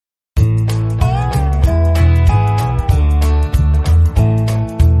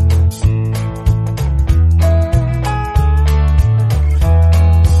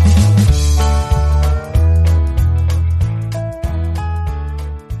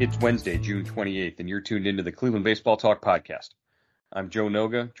It's Wednesday, June 28th, and you're tuned into the Cleveland Baseball Talk podcast. I'm Joe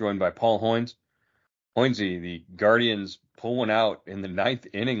Noga, joined by Paul Hoynes. Hoynesy, the Guardians pull one out in the ninth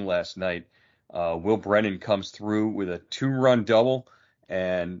inning last night. Will Brennan comes through with a two-run double,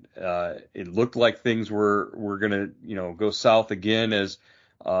 and it looked like things were going to go south again as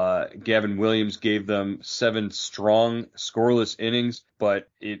Gavin Williams gave them 7 strong scoreless innings. But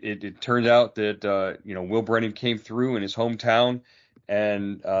it turned out that Will Brennan came through in his hometown,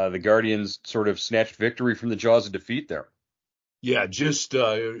 and the Guardians sort of snatched victory from the jaws of defeat there. Yeah, just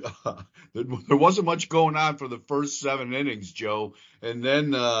there wasn't much going on for the first 7 innings, Joe, and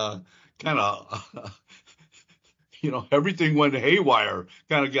then kind of everything went haywire.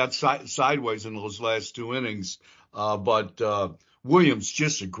 Kind of got sideways in those last 2 innings, but Williams,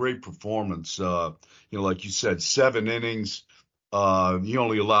 just a great performance. Like you said, 7 innings. He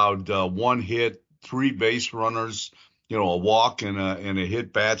only allowed 1 hit, 3 base runners, a walk and a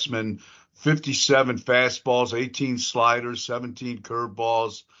hit batsman. 57 fastballs, 18 sliders, 17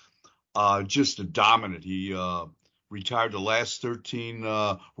 curveballs. Just a dominant. He retired the last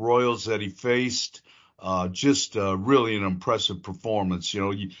 13 Royals that he faced. Just really an impressive performance.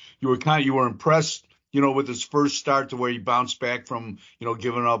 You were impressed, with his first start, the way he bounced back from,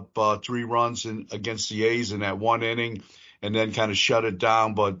 giving up 3 runs against the A's in that 1 inning, and then kind of shut it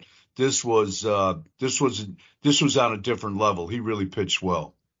down. But this was on a different level. He really pitched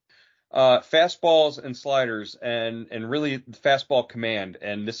well. Fastballs and sliders and really fastball command.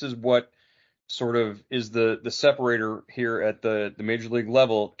 And this is what sort of is the separator here at the major league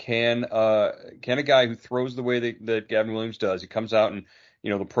level. Can a guy who throws the way that Gavin Williams does, he comes out and,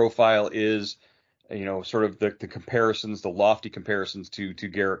 the profile is, sort of the comparisons, the lofty comparisons to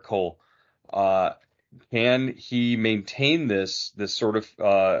Garrett Cole. Can he maintain this sort of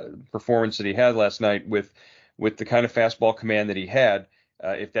performance that he had last night with the kind of fastball command that he had?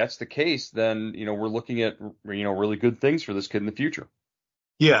 If that's the case, then, we're looking at, really good things for this kid in the future.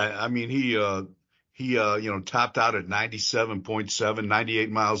 Yeah, I mean, he topped out at 97.7,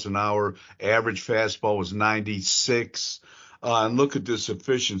 98 miles an hour. Average fastball was 96. And look at this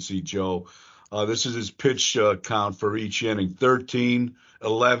efficiency, Joe. This is his pitch count for each inning: 13,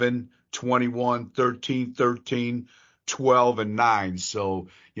 11, 21, 13, 13, 12, and 9. So,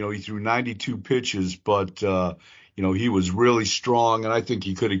 he threw 92 pitches, but he was really strong, and I think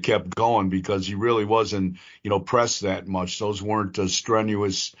he could have kept going because he really wasn't, pressed that much. Those weren't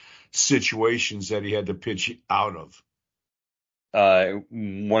strenuous situations that he had to pitch out of.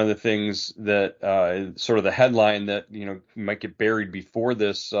 One of the things that sort of the headline that, might get buried before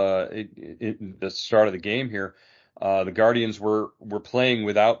this, the start of the game here, the Guardians were playing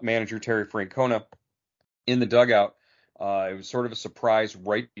without manager Terry Francona in the dugout. It was sort of a surprise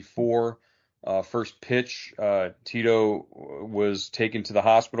right before first pitch. Tito was taken to the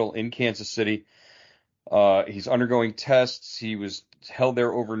hospital in Kansas City. He's undergoing tests. He was held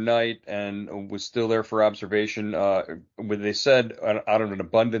there overnight and was still there for observation. They said out of an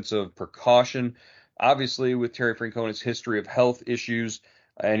abundance of precaution. Obviously, with Terry Francona's history of health issues,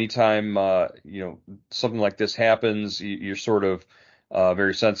 anytime something like this happens, you're sort of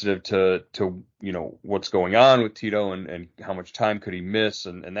very sensitive to what's going on with Tito and how much time could he miss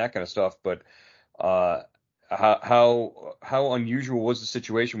and that kind of stuff. But how unusual was the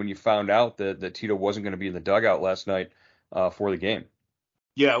situation when you found out that Tito wasn't going to be in the dugout last night for the game?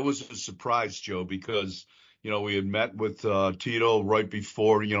 Yeah, it was a surprise, Joe, because we had met with Tito right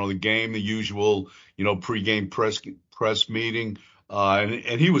before the game, the usual pregame press meeting.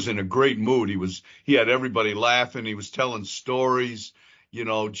 And he was in a great mood. He had everybody laughing. He was telling stories, he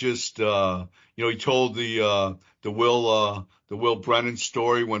told the Will Brennan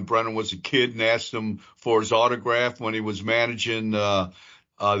story when Brennan was a kid and asked him for his autograph when he was managing the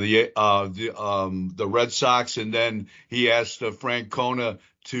Red Sox. And then he asked Francona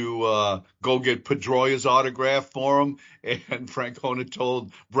to go get Pedroia's autograph for him, and Francona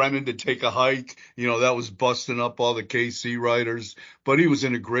told Brennan to take a hike. That was busting up all the KC writers, but he was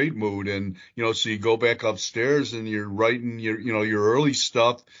in a great mood. And so you go back upstairs and you're writing your early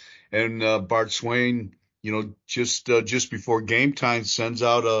stuff, and Bart Swain just before game time sends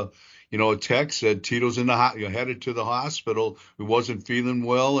out a text that Tito's headed to the hospital. He wasn't feeling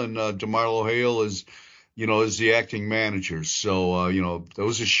well, and DeMarlo Hale is the acting manager. So, that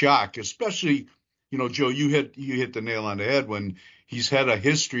was a shock, especially, Joe, you hit the nail on the head when he's had a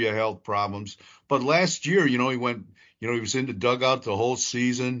history of health problems. But last year, he was in the dugout the whole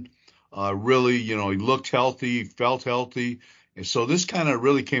season. Really, he looked healthy, felt healthy. And so this kind of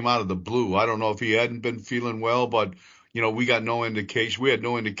really came out of the blue. I don't know if he hadn't been feeling well, but, we got no indication. We had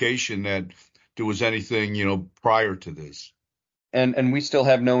no indication that there was anything, prior to this. and we still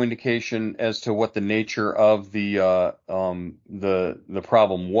have no indication as to what the nature of the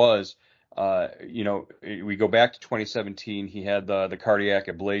problem was. We go back to 2017. He had the cardiac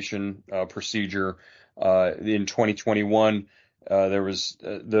ablation procedure. In 2021, there was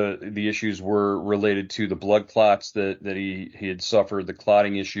the issues were related to the blood clots that he had suffered, the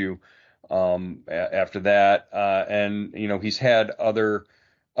clotting issue. After that, and he's had other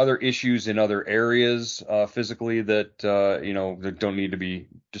issues in other areas physically that that don't need to be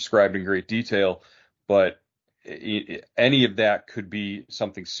described in great detail, but any of that could be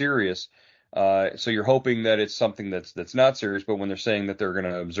something serious. So you're hoping that it's something that's not serious, but when they're saying that they're going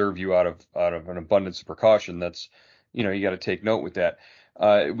to observe you out of an abundance of precaution, that's you got to take note with that.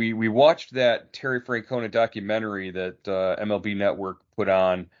 We watched that Terry Francona documentary that MLB Network put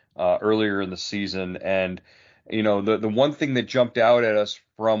on earlier in the season, and the one thing that jumped out at us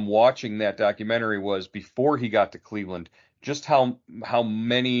from watching that documentary was before he got to Cleveland, just how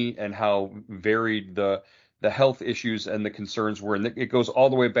many and how varied the health issues and the concerns were. And it goes all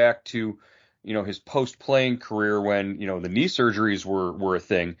the way back to, his post-playing career when, the knee surgeries were a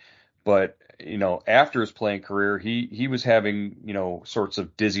thing. But, after his playing career, he was having, sorts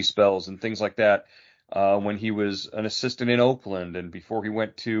of dizzy spells and things like that when he was an assistant in Oakland and before he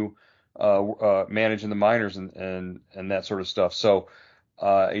went to managing the minors and that sort of stuff. So,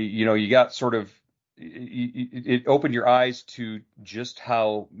 you got sort of it opened your eyes to just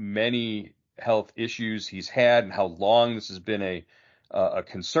how many health issues he's had and how long this has been a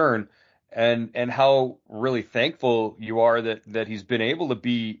concern, and how really thankful you are that he's been able to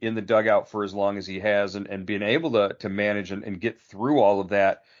be in the dugout for as long as he has and been able to manage and get through all of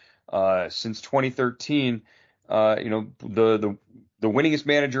that since 2013. The winningest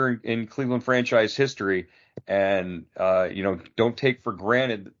manager in Cleveland franchise history, and don't take for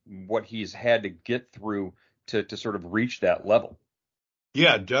granted what he's had to get through to sort of reach that level.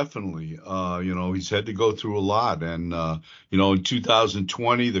 Yeah, definitely. He's had to go through a lot. And, in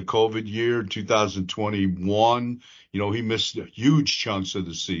 2020, the COVID year, 2021, he missed huge chunks of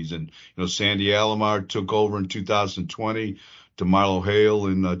the season. Sandy Alomar took over in 2020, DeMarlo Hale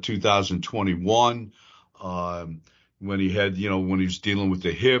in 2021. When he had, when he was dealing with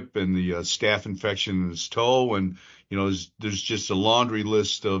the hip and the staph infection in his toe. And, there's just a laundry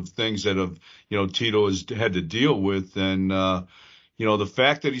list of things that Tito has had to deal with. And, the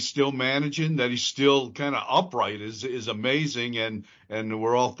fact that he's still managing, that he's still kind of upright is amazing, and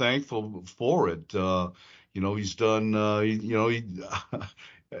we're all thankful for it. He's done.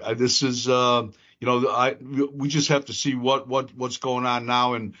 This is. We just have to see what's going on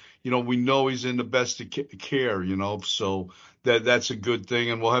now, and we know he's in the best of care. So that's a good thing,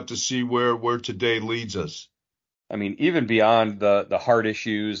 and we'll have to see where today leads us. I mean, even beyond the heart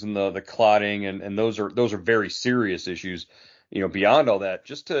issues and the clotting, and those are very serious issues. Beyond all that,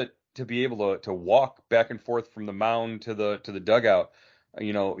 just to be able to walk back and forth from the mound to the dugout,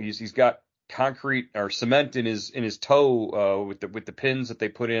 he's got concrete or cement in his toe with the pins that they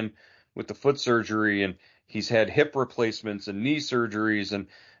put in with the foot surgery, and he's had hip replacements and knee surgeries, and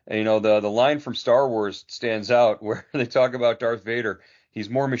the line from Star Wars stands out where they talk about Darth Vader. He's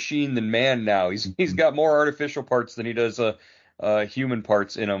more machine than man now. He's got more artificial parts than he does human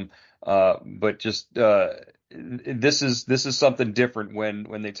parts in him. But just this is something different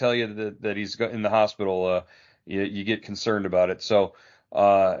when they tell you that he's in the hospital. You get concerned about it. So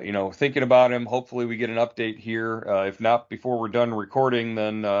thinking about him, hopefully we get an update here. If not before we're done recording,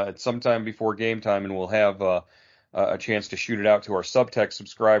 then at some time before game time, and we'll have a chance to shoot it out to our Subtext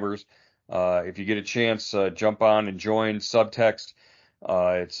subscribers. If you get a chance, jump on and join Subtext.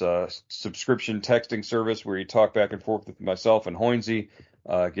 It's a subscription texting service where you talk back and forth with myself and Hoinsey,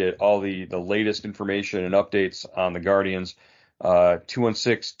 get all the latest information and updates on the Guardians.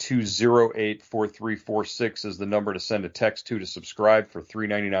 216-208-4346 is the number to send a text to subscribe for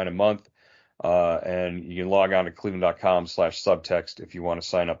 $3.99 a month. And you can log on to cleveland.com/subtext if you want to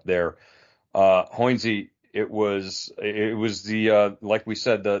sign up there. Hoinsey, it was the like we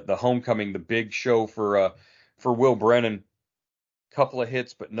said, the homecoming, the big show for Will Brennan. Couple of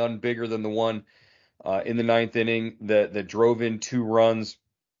hits, but none bigger than the one in the ninth inning that drove in 2 runs.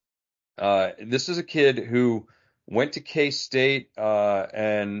 This is a kid who went to K-State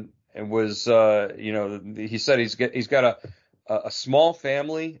and was he said he's got a small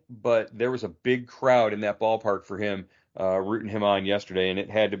family, but there was a big crowd in that ballpark for him rooting him on yesterday, and it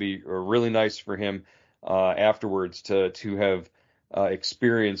had to be really nice for him afterwards to have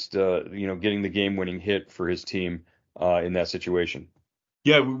experienced getting the game-winning hit for his team in that situation.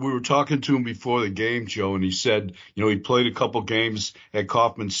 Yeah, we were talking to him before the game, Joe, and he said, he played a couple games at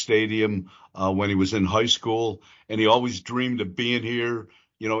Kauffman Stadium when he was in high school, and he always dreamed of being here,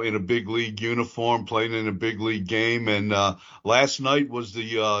 in a big league uniform, playing in a big league game. And last night was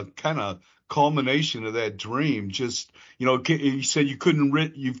the kind of culmination of that dream. Just, he said you couldn't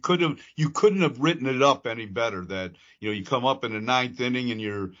have written it up any better. That you come up in the ninth inning and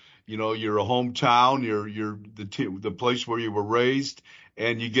you're a hometown, you're the place where you were raised,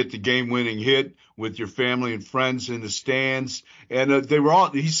 and you get the game-winning hit with your family and friends in the stands. And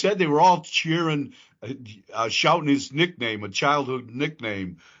he said they were all cheering, shouting his nickname, a childhood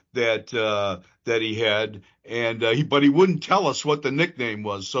nickname that he had. And but he wouldn't tell us what the nickname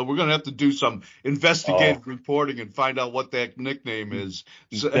was. So we're going to have to do some Oh, investigative reporting and find out what that nickname is.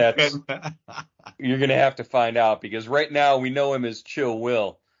 So, that's you're gonna have to find out because right now we know him as Chill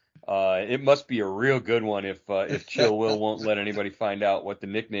Will. It must be a real good one if Chill Will won't let anybody find out what the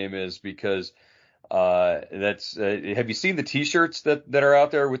nickname is because that's have you seen the T-shirts that are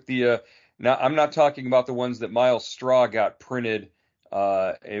out there with the now I'm not talking about the ones that Miles Straw got printed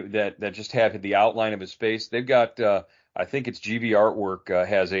that just have the outline of his face. They've got I think it's GV Artwork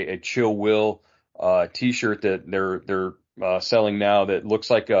has a Chill Will T-shirt that they're selling now that looks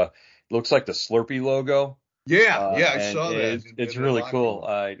like the Slurpee logo. yeah, I And saw that it's in the really locker cool.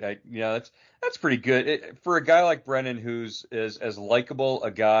 room. That's pretty good for a guy like Brennan, who's as likable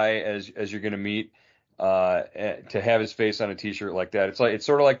a guy as you're gonna meet. To have his face on a T-shirt like that, it's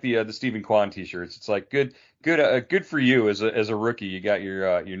sort of like the Stephen Kwan T-shirts. It's like good for you as a rookie. You got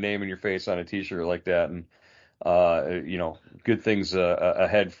your name and your face on a T-shirt like that, and good things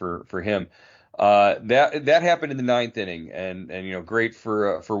ahead for him. That happened in the ninth inning, and great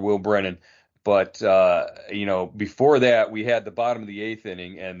for Will Brennan. But before that, we had the bottom of the eighth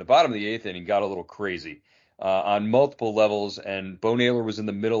inning, and the bottom of the eighth inning got a little crazy on multiple levels, and Bo Naylor was in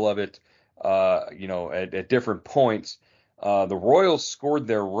the middle of it, at different points. The Royals scored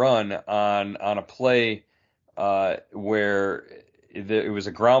their run on a play where it was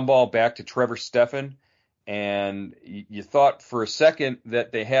a ground ball back to Trevor Stephan, and you thought for a second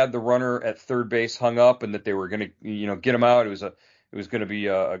that they had the runner at third base hung up and that they were going to, get him out. It was going to be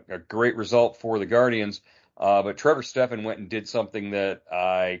a great result for the Guardians. But Trevor Stephan went and did something that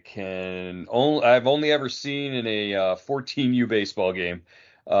I've only ever seen in a 14U baseball game.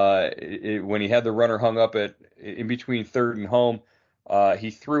 When he had the runner hung up in between third and home,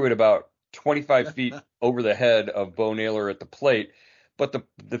 he threw it about 25 feet over the head of Bo Naylor at the plate. But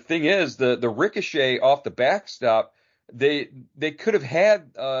the thing is, the ricochet off the backstop, they could have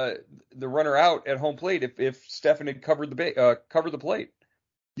had the runner out at home plate if Stefan had covered the plate.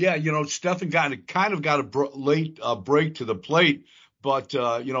 Yeah, Stefan got a late break to the plate, but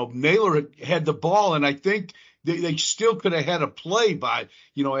Naylor had the ball, and I think they still could have had a play by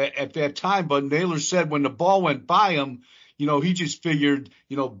at that time. But Naylor said when the ball went by him, he just figured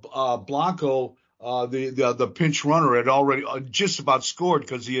Blanco, the pinch runner, had already just about scored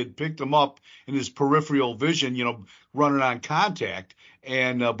because he had picked him up in his peripheral vision, running on contact,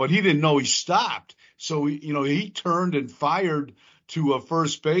 and but he didn't know he stopped, so he turned and fired to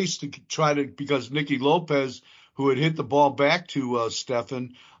first base to try to because Nicky Lopez, who had hit the ball back to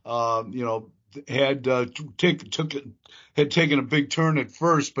Stefan, had had taken a big turn at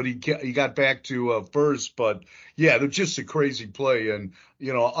first, but he got back to first. But yeah, it was just a crazy play, and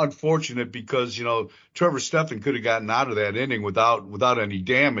unfortunate because Trevor Stephan could have gotten out of that inning without any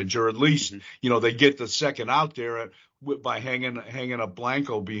damage, or at least Mhm. they get the second out there by hanging a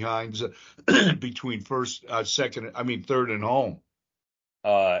Blanco behind between first, second, I mean third and home.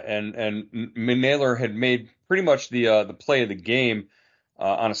 And Naylor had made pretty much the play of the game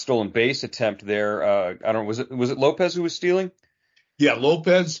on a stolen base attempt there. I don't know, was it Lopez who was stealing? Yeah,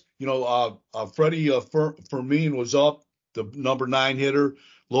 Lopez, Freddie Fermin was up, the number 9 hitter.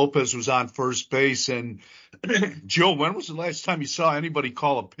 Lopez was on first base. And Joe, when was the last time you saw anybody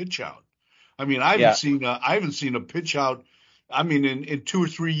call a pitch out? I mean, Yeah, I haven't seen a pitch out. I mean, in 2 or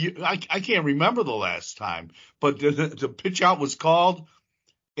 3 years, I can't remember the last time. But the pitch out was called,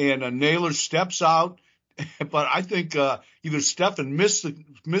 and Naylor steps out. But I think either Stefan missed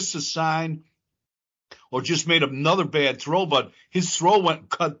the sign or just made another bad throw, but his throw went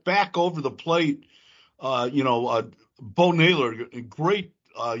cut back over the plate. Uh, you know, uh, Bo Naylor, great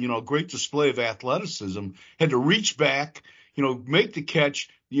display of athleticism, had to reach back, make the catch.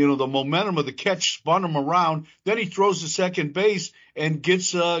 The momentum of the catch spun him around. Then he throws to second base and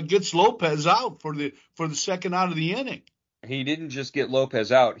gets Lopez out for the second out of the inning. he didn't just get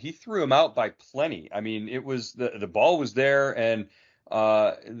Lopez out; he threw him out by plenty. I mean, it was the ball was there, and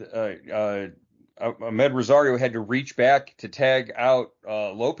uh, uh, Ahmed Rosario had to reach back to tag out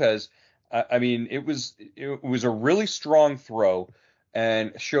Lopez. I mean, it was a really strong throw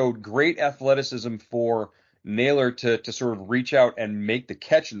and showed great athleticism for Naylor to sort of reach out and make the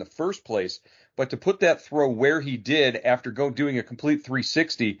catch in the first place. But to put that throw where he did after doing a complete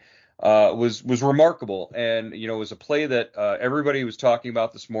 360 was remarkable. And it was a play that everybody was talking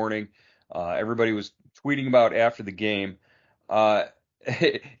about this morning. Everybody was tweeting about after the game. Uh,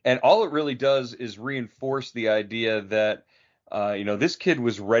 and all it really does is reinforce the idea that this kid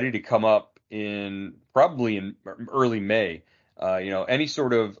was ready to come up in probably in early May. Any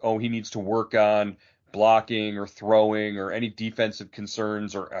sort of he needs to work on blocking or throwing or any defensive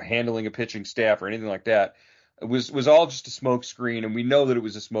concerns or handling a pitching staff or anything like that. It was all just a smoke screen, and we know that it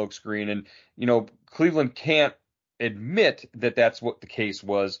was a smoke screen. And Cleveland can't admit that that's what the case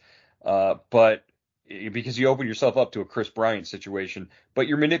was, but because you open yourself up to a Chris Bryant situation, but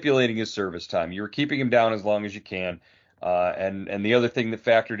you're manipulating his service time. You're keeping him down as long as you can. And the other thing that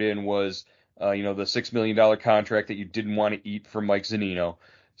factored in was, the $6 million contract that you didn't want to eat from Mike Zunino.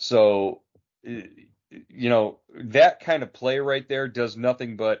 So, that kind of play right there does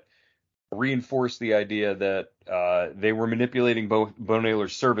nothing but reinforce the idea that they were manipulating Bo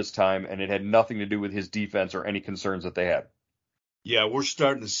Naylor's service time, and it had nothing to do with his defense or any concerns that they had. Yeah, we're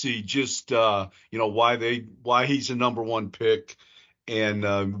starting to see just why he's a number one pick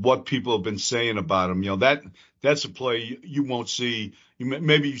and what people have been saying about him. That's a play you won't see.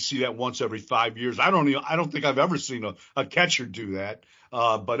 Maybe you see that once every 5 years. I don't think I've ever seen a catcher do that.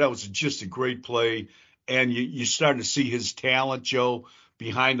 But that was just a great play, and you're starting to see his talent, Joe,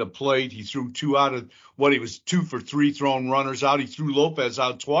 behind the plate. He threw he was 2 for 3 throwing runners out. He threw Lopez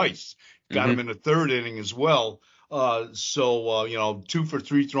out twice. Got him in the third inning as well. 2 for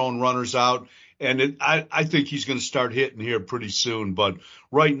 3 throwing runners out. And I think he's going to start hitting here pretty soon. But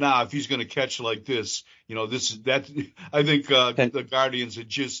right now, if he's going to catch like this, I think the Guardians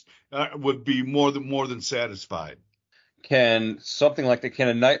would be more than satisfied. Can something like that, can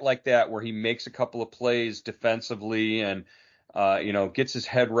a night like that where he makes a couple of plays defensively and gets his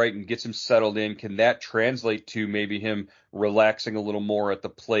head right and gets him settled in, can that translate to maybe him relaxing a little more at the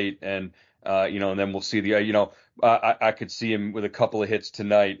plate and then we'll see I could see him with a couple of hits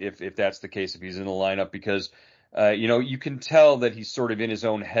tonight if that's the case, if he's in the lineup, because you can tell that he's sort of in his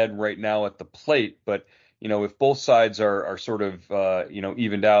own head right now at the plate. But if both sides are sort of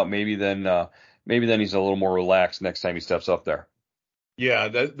evened out, maybe then he's a little more relaxed next time he steps up there. Yeah,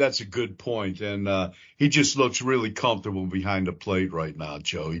 that's a good point. And he just looks really comfortable behind the plate right now,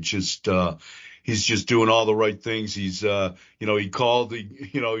 Joe. He's just doing all the right things. He's he called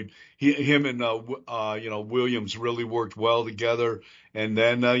him and Williams really worked well together. And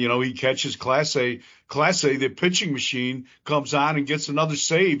then he catches Class A. The pitching machine comes on and gets another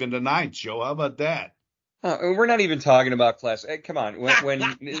save in the ninth, Joe. How about that? We're not even talking about Class A. Come on,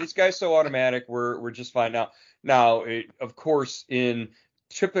 when this guy's so automatic, we're just fine now. Now, of course, in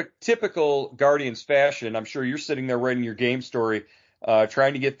typical Guardians fashion, I'm sure you're sitting there writing your game story,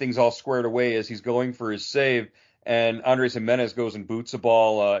 trying to get things all squared away as he's going for his save, and Andres Jimenez goes and boots a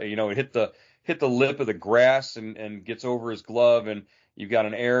ball. It hit the lip of the grass and gets over his glove, and you've got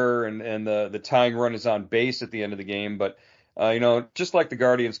an error, and the tying run is on base at the end of the game. But just like the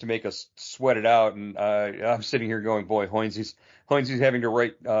Guardians to make us sweat it out, and I'm sitting here going, boy, Hoynes having to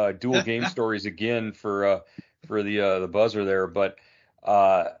write dual game stories again for the buzzer there. But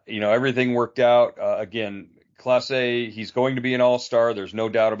everything worked out. Again, Class A, he's going to be an all-star. There's no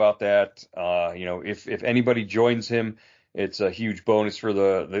doubt about that. If anybody joins him, it's a huge bonus for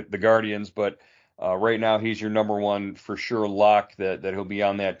the Guardians. But right now, he's your number one for sure lock that he'll be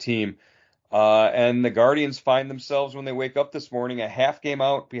on that team. And the Guardians find themselves, when they wake up this morning, a half game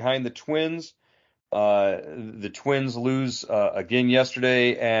out behind the Twins. The Twins lose again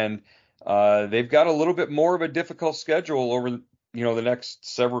yesterday, and they've got a little bit more of a difficult schedule over the next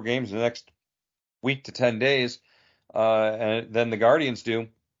several games, the next week to 10 days, and then the Guardians do.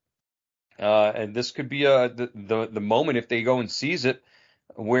 And this could be the moment, if they go and seize it,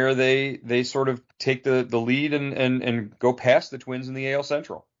 where they sort of take the lead and go past the Twins in the AL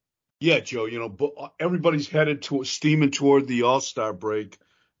Central. Yeah, Joe, everybody's headed steaming toward the All-Star break.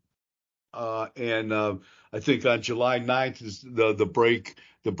 And I think on July 9th is the break,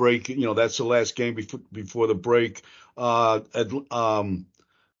 that's the last game before the break.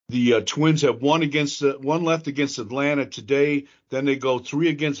 The Twins have one left against Atlanta today. Then they go 3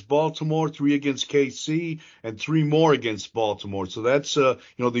 against Baltimore, 3 against KC, and 3 more against Baltimore. So that's, the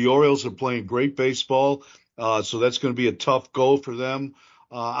Orioles are playing great baseball. So that's going to be a tough go for them.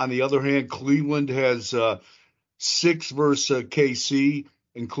 On the other hand, Cleveland has 6 versus KC,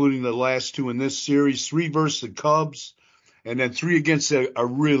 including the last two in this series, 3 versus the Cubs, and then 3 against a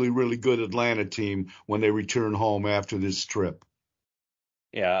really, really good Atlanta team when they return home after this trip.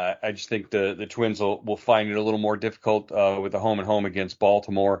 Yeah, I just think the Twins will find it a little more difficult with the home and home against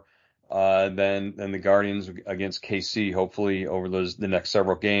Baltimore than the Guardians against KC, hopefully over the next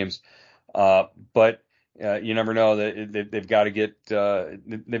several games. But you never know. They've got to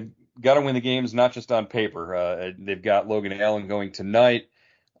they've got to win the games, not just on paper. They've got Logan Allen going tonight,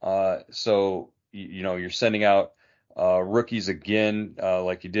 so you're sending out rookies again,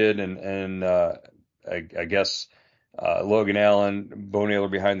 like you did, and I guess Logan Allen, Bo Naylor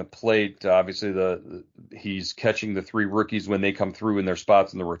behind the plate. Obviously, he's catching the 3 rookies when they come through in their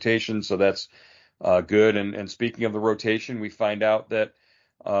spots in the rotation, so that's good. And speaking of the rotation, we find out that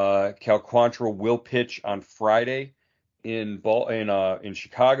Cal Quantrill will pitch on Friday in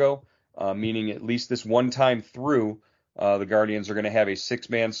Chicago, meaning at least this one time through, the Guardians are going to have a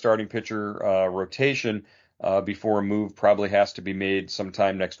 6-man starting pitcher rotation before a move probably has to be made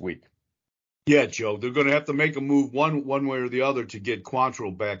sometime next week. Yeah, Joe, they're going to have to make a move one way or the other to get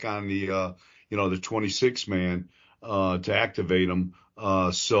Quantrill back on the 26 man to activate him.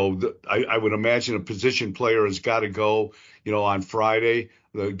 I would imagine a position player has got to go, on Friday,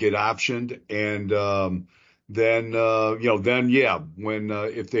 get optioned, and then yeah, when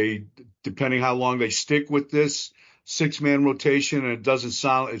if they depending how long they stick with this 6-man rotation, and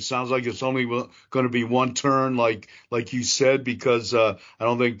it sounds like it's only going to be one turn, like you said, because I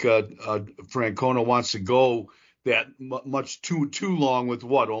don't think Francona wants to go that much too long with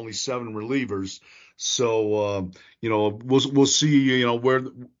only 7 relievers. So we'll see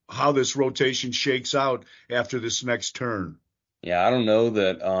how this rotation shakes out after this next turn. Yeah, I don't know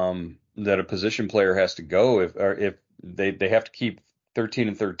that a position player has to go if they have to keep 13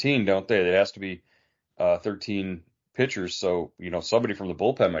 and 13, don't they? It has to be 13 pitchers, so somebody from the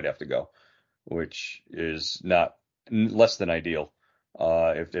bullpen might have to go, which is not less than ideal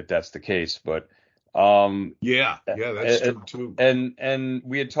if that's the case. But yeah, that's true too. And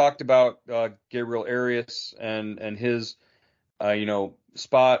we had talked about Gabriel Arias and his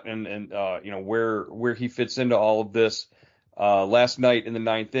spot and where he fits into all of this. Last night in the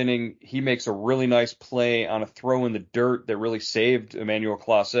 9th inning, he makes a really nice play on a throw in the dirt that really saved Emmanuel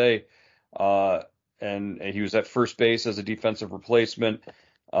Clase. And he was at first base as a defensive replacement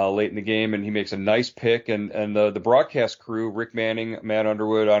late in the game, and he makes a nice pick. And the broadcast crew, Rick Manning, Matt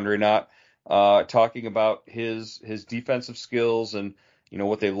Underwood, Andre Knott, talking about his defensive skills and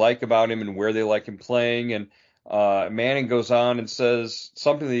what they like about him and where they like him playing. And Manning goes on and says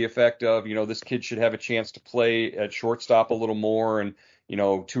something to the effect of, this kid should have a chance to play at shortstop a little more, and 2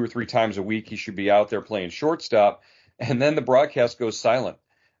 or 3 times a week he should be out there playing shortstop. And then the broadcast goes silent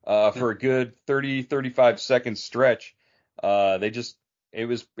for a good 35-second stretch. It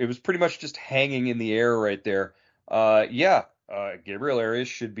was pretty much just hanging in the air right there. Gabriel Arias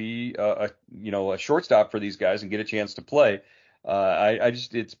should be a shortstop for these guys and get a chance to play.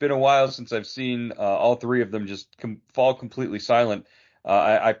 It's been a while since I've seen all 3 of them just fall completely silent.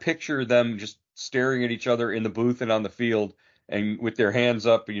 I picture them just staring at each other in the booth and on the field, and with their hands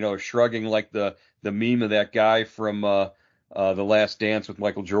up, shrugging like the meme of that guy from The Last Dance with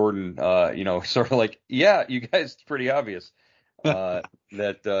Michael Jordan. Sort of like, yeah, you guys, it's pretty obvious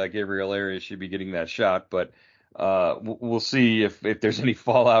that Gabriel Arias should be getting that shot, but we'll see if there's any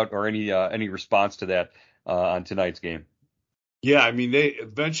fallout or any response to that on tonight's game. Yeah, I mean,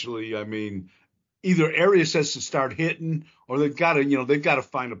 either Arias has to start hitting, or they've got to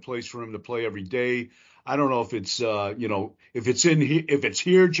find a place for him to play every day. I don't know if it's if it's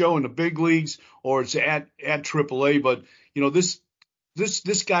here, Joe, in the big leagues, or it's at AAA. But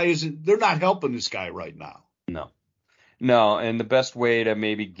this guy isn't. They're not helping this guy right now. No, and the best way to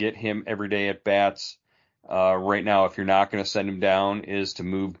maybe get him every day at bats right now, if you're not going to send him down, is to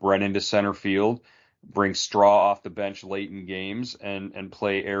move Brennan to center field, bring Straw off the bench late in games, and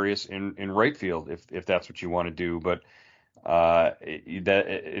play Arias in right field if that's what you want to do. But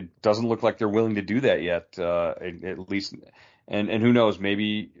it doesn't look like they're willing to do that yet, at least. And who knows?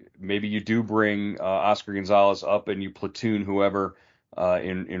 Maybe you do bring Oscar Gonzalez up and you platoon whoever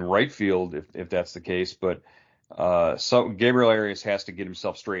in right field if that's the case. But so Gabriel Arias has to get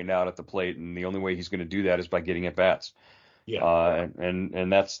himself straightened out at the plate, and the only way he's going to do that is by getting at bats. Yeah.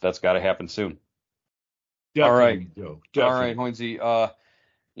 And that's got to happen soon. Definitely, Joe. All right, Hoinsey. A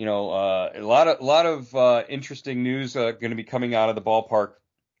lot of interesting news going to be coming out of the ballpark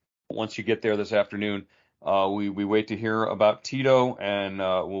once you get there this afternoon. We wait to hear about Tito, and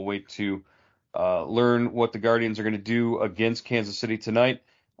we'll wait to learn what the Guardians are going to do against Kansas City tonight.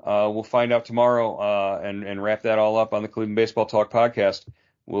 We'll find out tomorrow and wrap that all up on the Cleveland Baseball Talk podcast.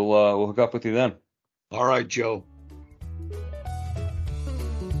 we'll hook up with you then. All right, Joe.